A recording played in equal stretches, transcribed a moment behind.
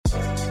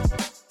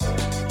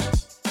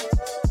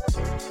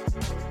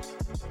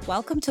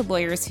Welcome to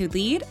Lawyers Who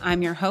Lead.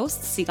 I'm your host,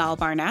 Sigal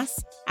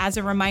Barnes. As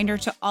a reminder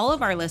to all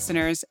of our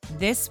listeners,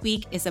 this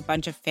week is a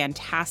bunch of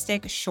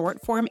fantastic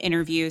short-form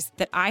interviews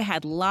that I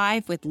had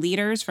live with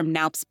leaders from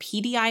NALP's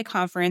PDI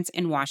conference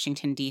in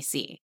Washington,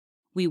 D.C.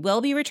 We will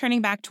be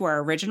returning back to our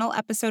original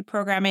episode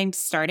programming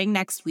starting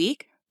next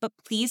week, but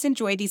please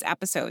enjoy these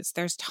episodes.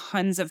 There's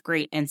tons of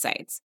great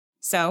insights.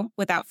 So,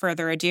 without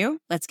further ado,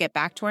 let's get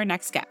back to our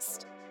next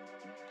guest.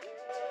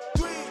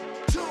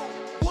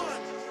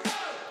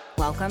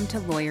 Welcome to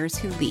Lawyers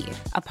Who Lead,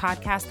 a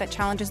podcast that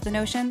challenges the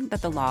notion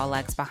that the law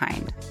lags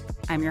behind.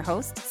 I'm your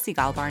host,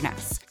 Sigal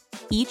Barnes.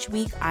 Each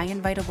week, I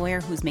invite a lawyer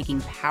who's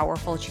making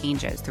powerful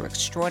changes through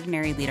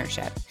extraordinary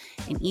leadership.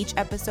 In each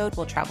episode,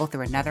 we'll travel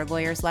through another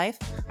lawyer's life,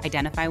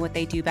 identify what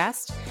they do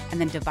best, and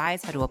then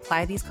devise how to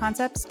apply these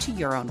concepts to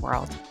your own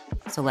world.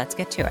 So let's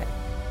get to it.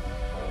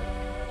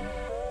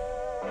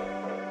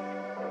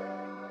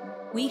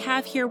 We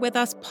have here with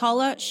us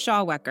Paula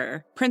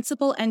Schauwecker,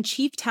 Principal and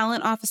Chief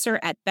Talent Officer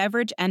at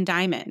Beveridge &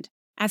 Diamond.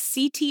 As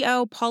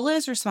CTO, Paula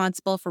is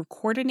responsible for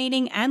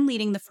coordinating and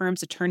leading the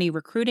firm's attorney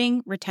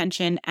recruiting,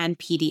 retention, and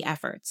PD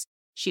efforts.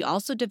 She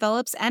also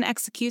develops and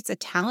executes a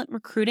talent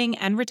recruiting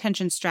and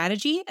retention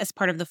strategy as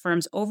part of the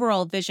firm's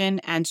overall vision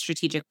and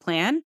strategic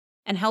plan,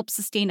 and helps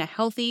sustain a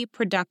healthy,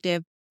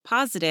 productive,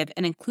 positive,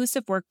 and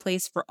inclusive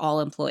workplace for all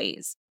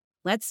employees.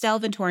 Let's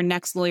delve into our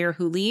next Lawyer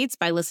Who Leads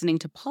by listening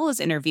to Paula's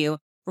interview,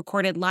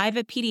 recorded live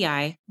at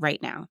PDI right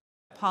now.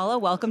 Paula,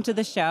 welcome to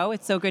the show.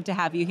 It's so good to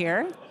have you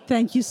here.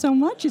 Thank you so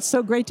much. It's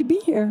so great to be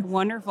here.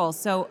 Wonderful.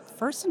 So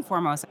first and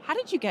foremost, how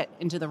did you get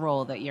into the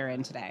role that you're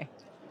in today?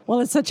 Well,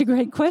 it's such a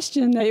great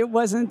question. It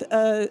wasn't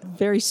a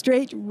very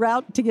straight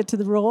route to get to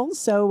the role,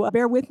 so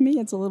bear with me.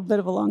 It's a little bit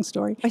of a long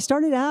story. I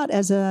started out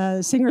as a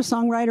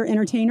singer-songwriter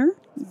entertainer.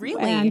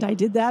 Really? And I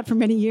did that for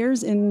many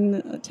years in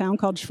a town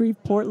called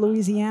Shreveport,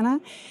 Louisiana,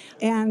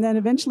 and then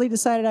eventually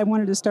decided I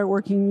wanted to start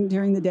working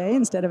during the day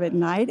instead of at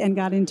night and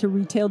got into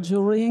retail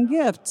jewelry and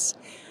gifts.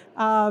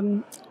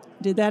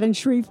 Did that in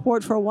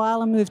Shreveport for a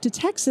while and moved to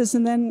Texas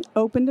and then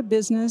opened a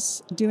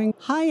business doing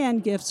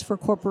high-end gifts for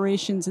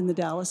corporations in the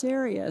Dallas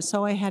area.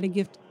 So I had a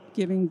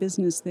gift-giving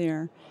business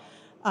there.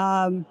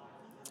 A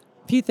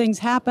few things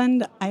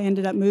happened. I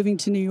ended up moving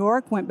to New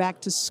York, went back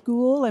to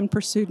school and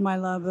pursued my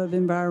love of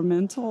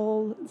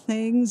environmental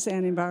things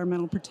and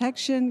environmental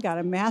protection, got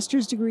a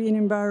master's degree in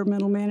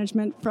environmental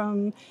management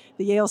from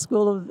the Yale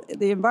School of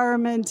the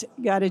Environment,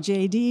 got a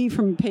JD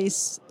from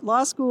Pace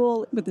Law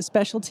School with a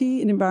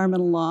specialty in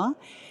environmental law,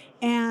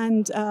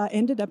 and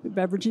ended up at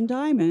Beveridge &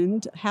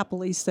 Diamond,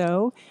 happily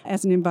so,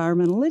 as an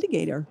environmental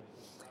litigator.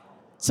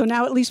 So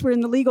now at least we're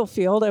in the legal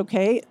field,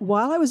 okay.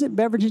 While I was at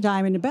Beveridge &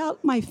 Diamond,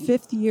 about my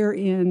fifth year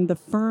in, the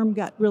firm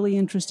got really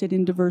interested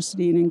in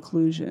diversity and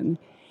inclusion.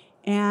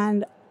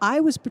 And I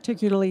was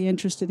particularly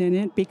interested in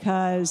it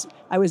because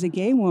I was a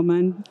gay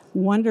woman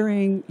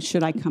wondering,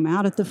 should I come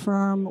out at the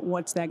firm?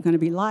 What's that going to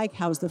be like?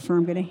 How's the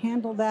firm going to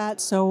handle that?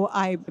 So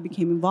I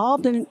became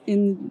involved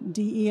in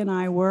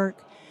DE&I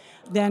work.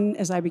 Then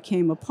as I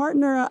became a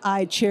partner,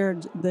 I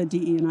chaired the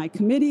DE&I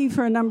committee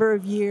for a number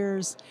of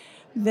years.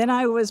 Then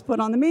I was put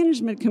on the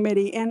management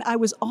committee, and I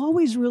was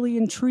always really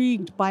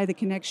intrigued by the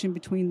connection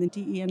between the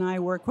DE&I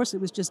work. Of course,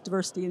 it was just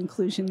diversity and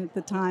inclusion at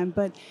the time,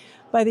 but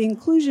by the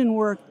inclusion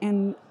work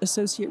and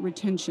associate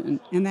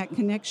retention and that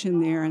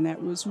connection there, and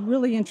that was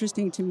really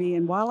interesting to me.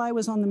 And while I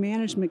was on the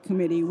management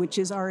committee, which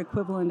is our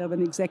equivalent of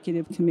an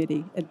executive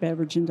committee at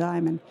Beveridge &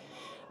 Diamond,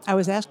 I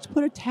was asked to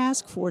put a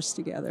task force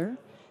together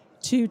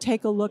to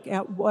take a look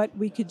at what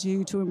we could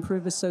do to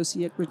improve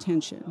associate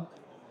retention.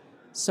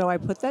 So I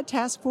put that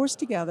task force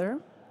together,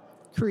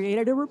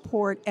 created a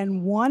report,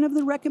 and one of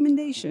the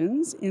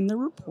recommendations in the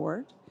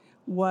report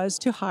was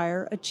to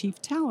hire a chief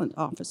talent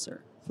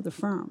officer for the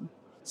firm.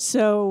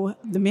 So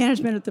the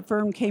management at the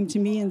firm came to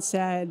me and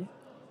said,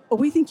 "Oh,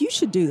 we think you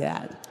should do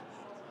that."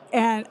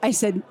 And I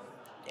said,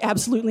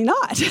 "Absolutely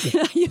not.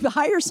 You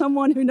hire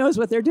someone who knows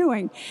what they're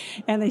doing."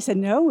 And they said,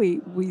 "No, we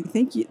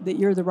think that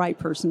you're the right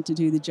person to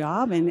do the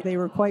job." And they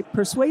were quite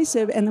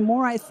persuasive. And the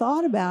more I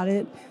thought about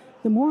it,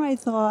 the more I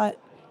thought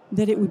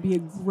that it would be a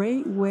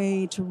great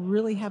way to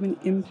really have an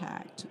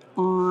impact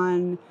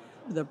on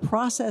the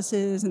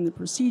processes and the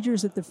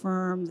procedures at the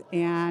firm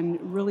and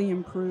really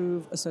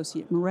improve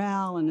associate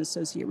morale and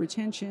associate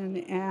retention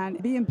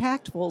and be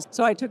impactful.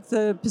 So I took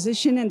the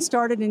position and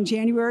started in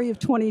January of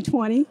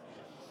 2020,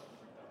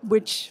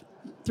 which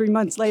 3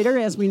 months later,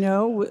 as we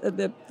know,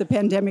 the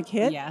pandemic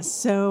hit. Yes.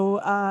 So,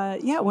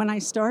 when I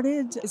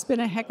started, it's been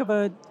a heck of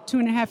a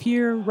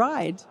 2.5-year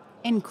ride.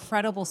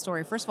 Incredible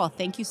story. First of all,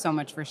 thank you so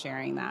much for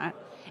sharing that.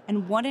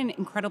 And what an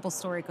incredible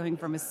story, going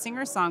from a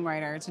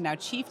singer-songwriter to now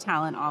chief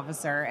talent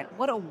officer. And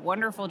what a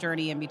wonderful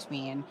journey in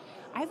between.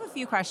 I have a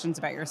few questions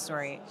about your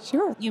story.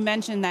 Sure. You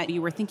mentioned that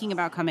you were thinking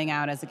about coming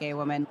out as a gay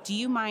woman. Do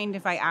you mind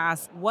if I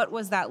ask, what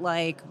was that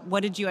like?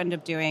 What did you end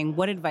up doing?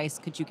 What advice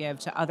could you give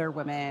to other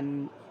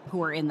women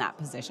who are in that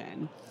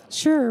position?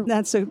 Sure.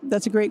 That's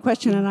a great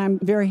question, and I'm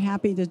very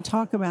happy to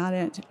talk about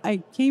it.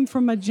 I came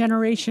from a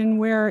generation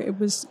where it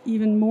was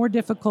even more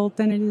difficult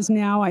than it is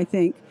now, I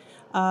think.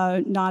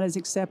 not as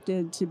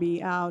accepted to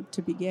be out,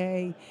 to be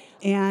gay.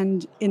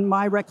 And in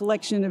my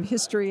recollection of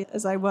history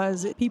as I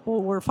was,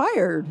 people were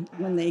fired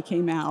when they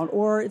came out,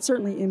 or it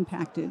certainly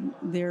impacted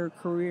their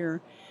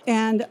career.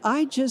 And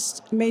I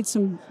just made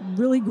some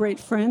really great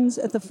friends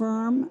at the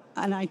firm,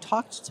 and I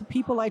talked to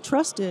people I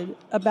trusted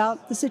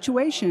about the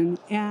situation,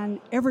 and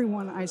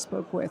everyone I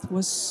spoke with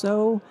was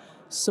so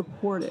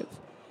supportive.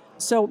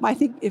 So I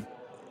think if,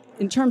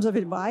 in terms of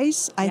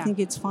advice, I think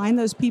it's find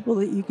those people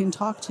that you can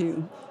talk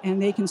to,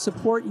 and they can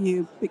support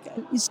you.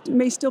 Because you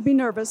may still be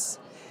nervous,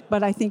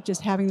 but I think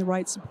just having the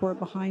right support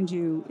behind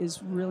you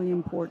is really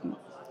important.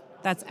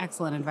 That's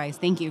excellent advice.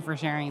 Thank you for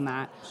sharing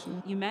that.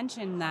 Sure. You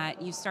mentioned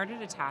that you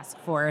started a task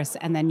force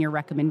and then your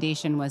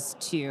recommendation was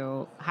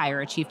to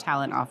hire a chief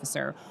talent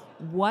officer.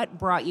 What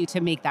brought you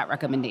to make that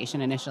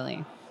recommendation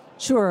initially?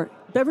 Sure.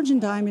 Beveridge and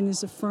Diamond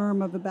is a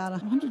firm of about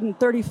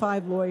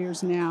 135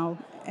 lawyers now.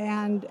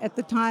 And at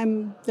the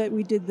time that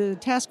we did the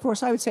task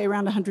force, I would say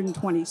around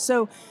 120.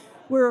 So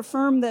we're a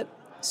firm that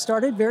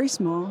started very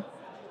small,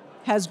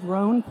 has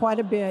grown quite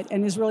a bit,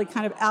 and has really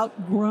kind of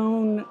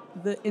outgrown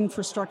the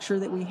infrastructure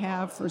that we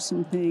have for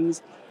some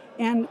things.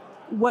 And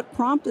what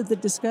prompted the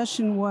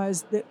discussion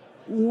was that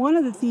one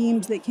of the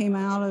themes that came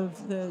out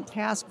of the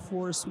task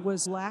force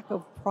was lack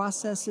of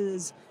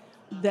processes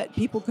that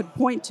people could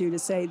point to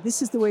say,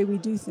 this is the way we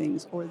do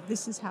things, or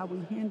this is how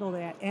we handle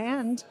that.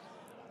 And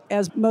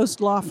as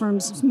most law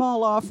firms, small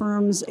law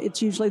firms,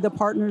 it's usually the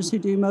partners who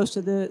do most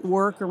of the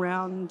work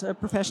around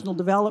professional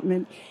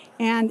development.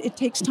 And it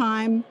takes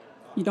time.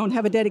 You don't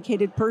have a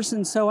dedicated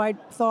person. So I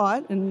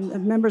thought,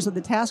 and members of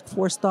the task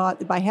force thought,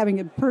 that by having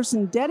a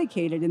person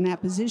dedicated in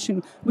that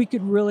position, we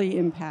could really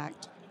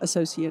impact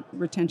associate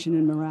retention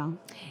and morale.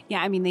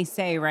 Yeah, I mean, they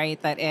say,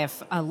 right, that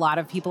if a lot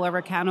of people are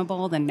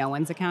accountable, then no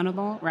one's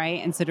accountable,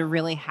 right? And so to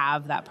really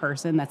have that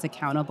person that's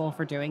accountable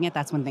for doing it,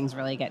 that's when things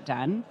really get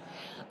done.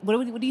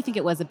 What do you think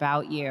it was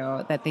about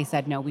you that they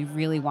said, no, we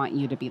really want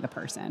you to be the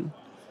person?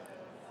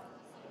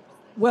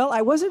 Well,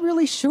 I wasn't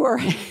really sure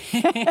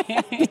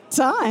at the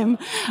time.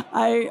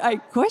 I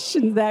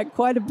questioned that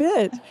quite a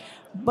bit.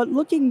 But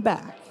looking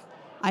back,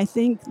 I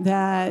think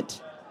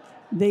that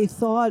they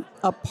thought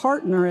a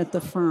partner at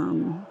the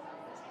firm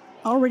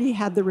already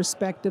had the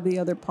respect of the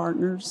other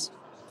partners,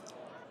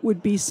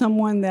 would be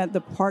someone that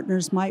the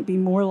partners might be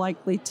more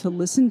likely to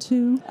listen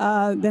to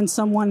than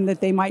someone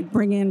that they might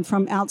bring in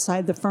from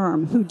outside the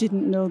firm who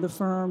didn't know the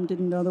firm,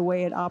 didn't know the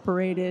way it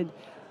operated.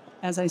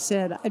 As I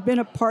said, I'd been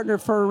a partner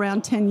for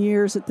around 10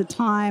 years at the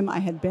time. I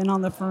had been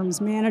on the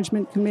firm's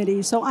management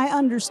committee, so I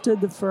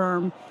understood the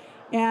firm.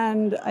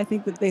 And I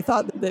think that they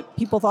thought that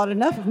people thought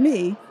enough of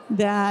me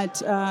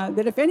that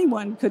if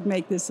anyone could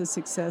make this a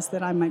success,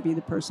 that I might be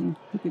the person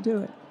who could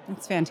do it.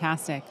 That's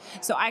fantastic.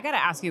 So I got to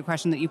ask you a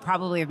question that you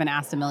probably have been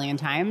asked a million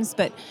times,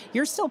 but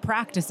you're still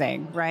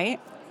practicing, right?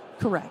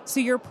 Correct. So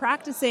you're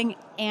practicing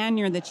and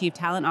you're the chief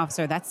talent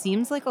officer. That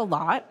seems like a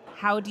lot.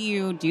 How do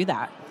you do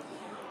that?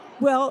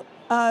 Well,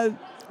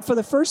 for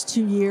the first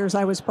 2 years,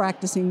 I was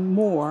practicing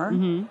more.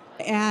 Mm-hmm.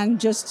 And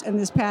just in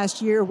this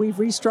past year, we've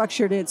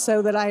restructured it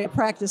so that I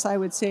practice, I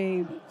would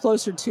say,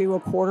 closer to a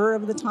quarter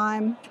of the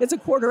time. It's a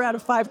quarter out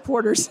of 5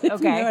 quarters, if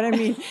you know what I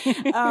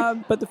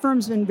mean. But the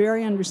firm's been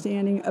very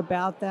understanding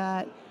about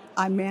that.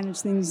 I manage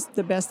things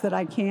the best that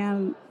I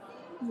can.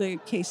 The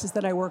cases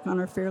that I work on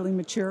are fairly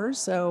mature,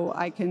 so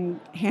I can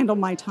handle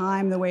my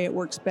time the way it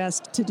works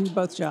best to do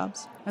both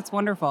jobs. That's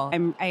wonderful.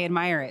 I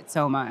admire it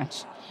so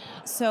much.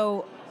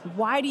 So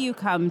why do you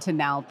come to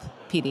NALP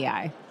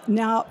PDI?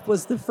 NALP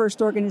was the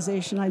first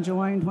organization I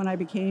joined when I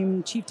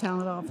became Chief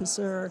Talent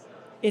Officer.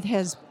 It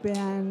has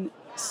been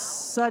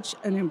such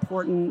an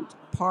important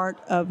part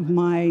of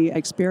my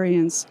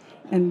experience,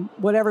 and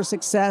whatever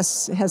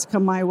success has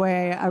come my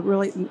way,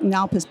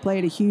 NALP has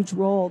played a huge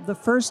role. The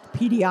first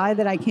PDI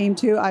that I came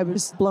to, I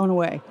was blown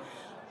away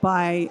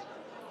by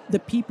the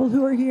people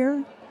who are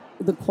here,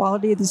 the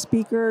quality of the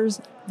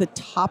speakers, the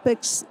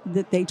topics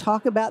that they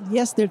talk about.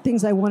 Yes, there are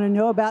things I want to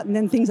know about, and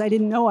then things I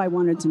didn't know I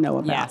wanted to know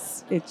about.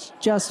 Yes. It's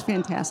just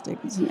fantastic.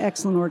 It's an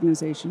excellent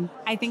organization.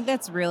 I think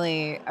that's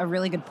really a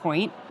really good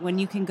point. When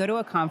you can go to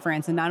a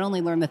conference and not only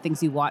learn the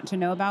things you want to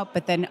know about,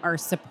 but then are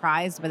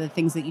surprised by the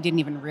things that you didn't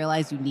even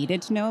realize you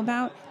needed to know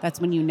about,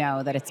 that's when you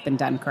know that it's been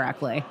done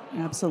correctly.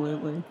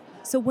 Absolutely.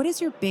 So what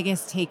is your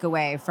biggest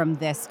takeaway from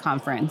this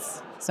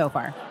conference so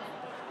far?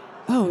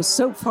 Oh,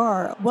 so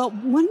far. Well,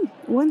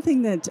 one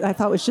thing that I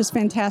thought was just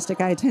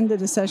fantastic, I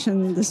attended a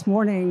session this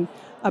morning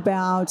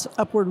about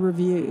upward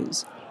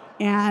reviews.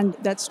 And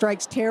that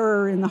strikes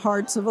terror in the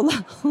hearts of a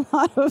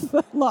lot of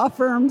law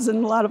firms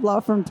and a lot of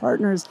law firm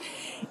partners.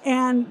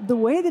 And the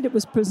way that it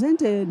was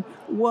presented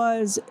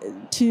was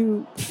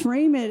to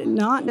frame it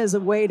not as a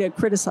way to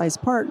criticize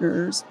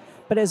partners,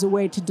 but as a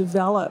way to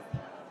develop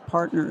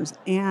partners.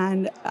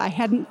 And I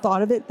hadn't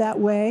thought of it that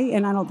way,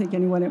 and I don't think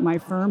anyone at my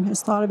firm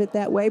has thought of it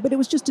that way, but it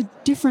was just a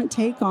different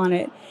take on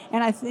it.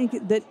 And I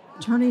think that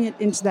turning it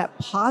into that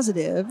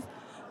positive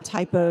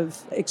type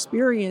of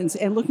experience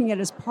and looking at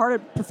it as part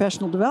of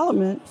professional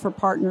development for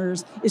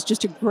partners is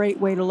just a great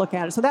way to look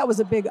at it. So that was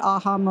a big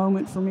aha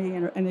moment for me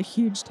and a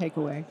huge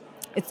takeaway.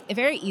 It's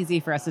very easy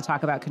for us to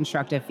talk about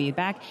constructive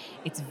feedback.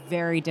 It's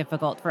very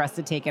difficult for us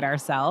to take it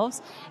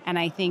ourselves. And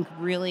I think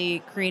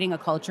really creating a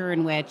culture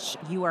in which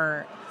you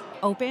are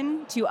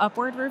open to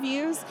upward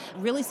reviews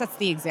really sets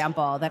the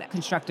example that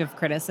constructive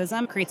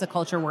criticism creates a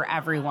culture where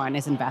everyone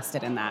is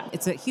invested in that.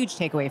 It's a huge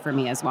takeaway for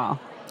me as well.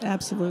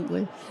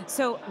 Absolutely.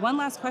 So one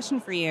last question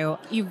for you.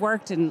 You've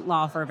worked in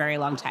law for a very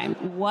long time.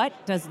 What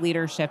does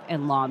leadership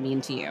in law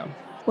mean to you?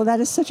 Well, that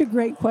is such a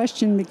great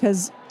question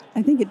because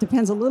I think it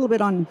depends a little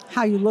bit on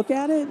how you look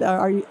at it.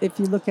 If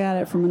you look at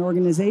it from an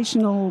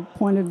organizational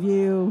point of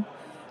view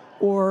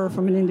or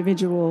from an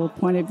individual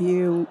point of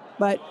view.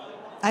 But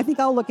I think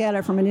I'll look at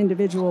it from an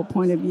individual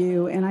point of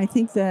view. And I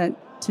think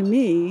that, to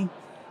me,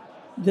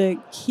 the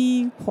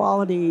key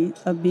quality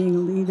of being a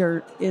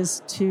leader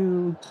is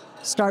to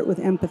start with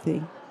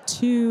empathy,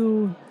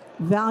 to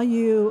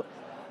value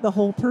the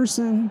whole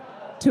person,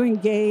 to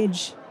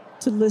engage,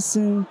 to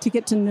listen, to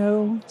get to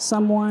know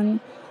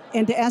someone,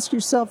 and to ask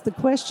yourself the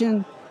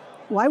question,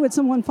 why would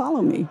someone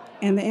follow me?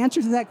 And the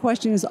answer to that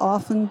question is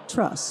often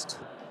trust.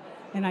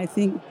 And I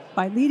think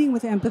by leading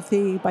with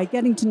empathy, by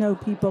getting to know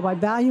people, by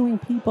valuing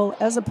people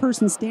as a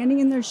person standing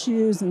in their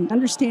shoes and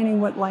understanding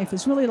what life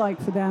is really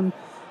like for them,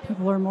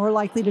 people are more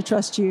likely to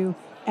trust you.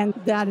 And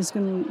that is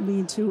going to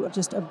lead to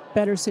just a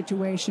better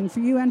situation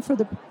for you and for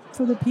the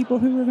people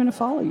who are going to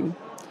follow you.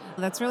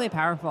 That's really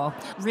powerful.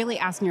 Really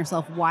asking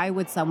yourself, why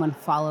would someone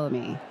follow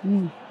me?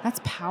 That's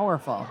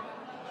powerful.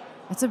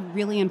 That's a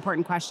really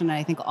important question, and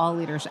I think all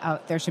leaders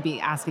out there should be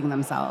asking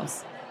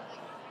themselves.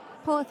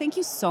 Paula, thank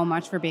you so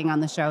much for being on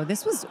the show.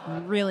 This was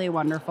really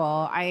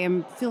wonderful.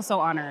 I feel so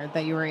honored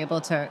that you were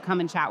able to come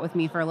and chat with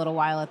me for a little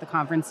while at the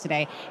conference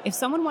today. If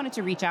someone wanted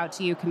to reach out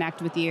to you,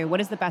 connect with you, what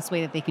is the best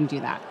way that they can do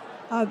that?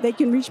 They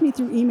can reach me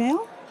through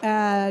email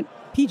at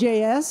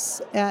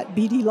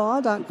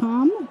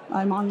pjs@bdlaw.com.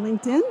 I'm on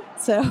LinkedIn,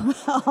 so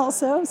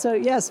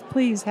yes,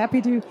 please,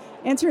 happy to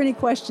answer any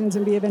questions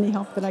and be of any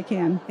help that I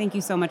can. Thank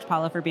you so much,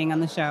 Paula, for being on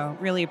the show.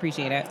 Really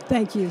appreciate it.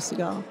 Thank you,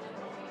 Sigal.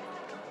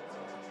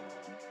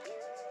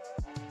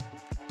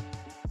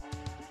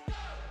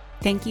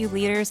 Thank you,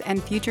 leaders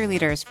and future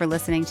leaders, for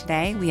listening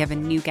today. We have a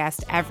new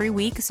guest every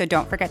week, so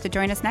don't forget to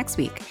join us next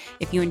week.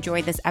 If you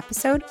enjoyed this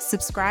episode,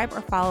 subscribe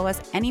or follow us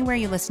anywhere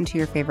you listen to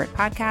your favorite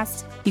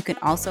podcasts. You can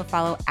also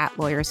follow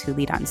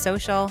 @LawyersWhoLead on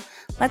social.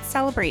 Let's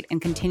celebrate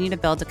and continue to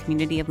build a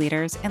community of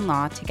leaders in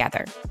law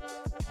together.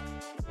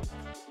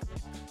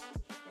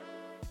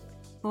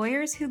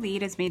 Lawyers Who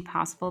Lead is made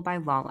possible by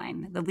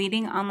Lawline, the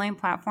leading online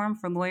platform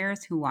for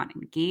lawyers who want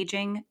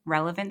engaging,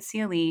 relevant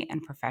CLE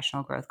and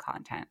professional growth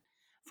content.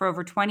 For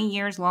over 20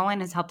 years, Lawline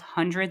has helped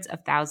hundreds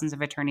of thousands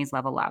of attorneys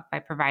level up by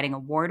providing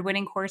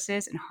award-winning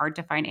courses in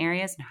hard-to-find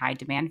areas and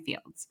high-demand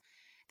fields.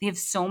 They have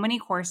so many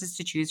courses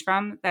to choose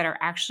from that are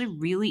actually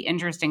really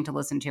interesting to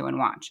listen to and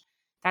watch.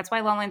 That's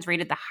why Lawline's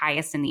rated the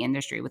highest in the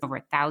industry with over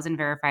 1,000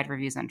 verified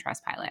reviews on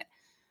Trustpilot.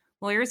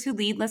 Lawyers Who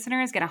Lead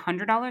listeners get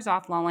 $100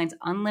 off Lawline's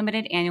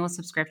unlimited annual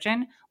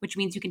subscription, which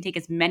means you can take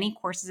as many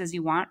courses as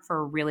you want for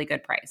a really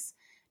good price.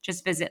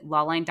 Just visit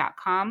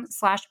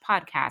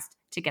lawline.com/podcast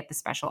to get the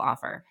special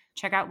offer.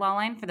 Check out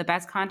Lawline for the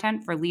best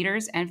content for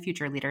leaders and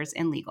future leaders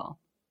in legal.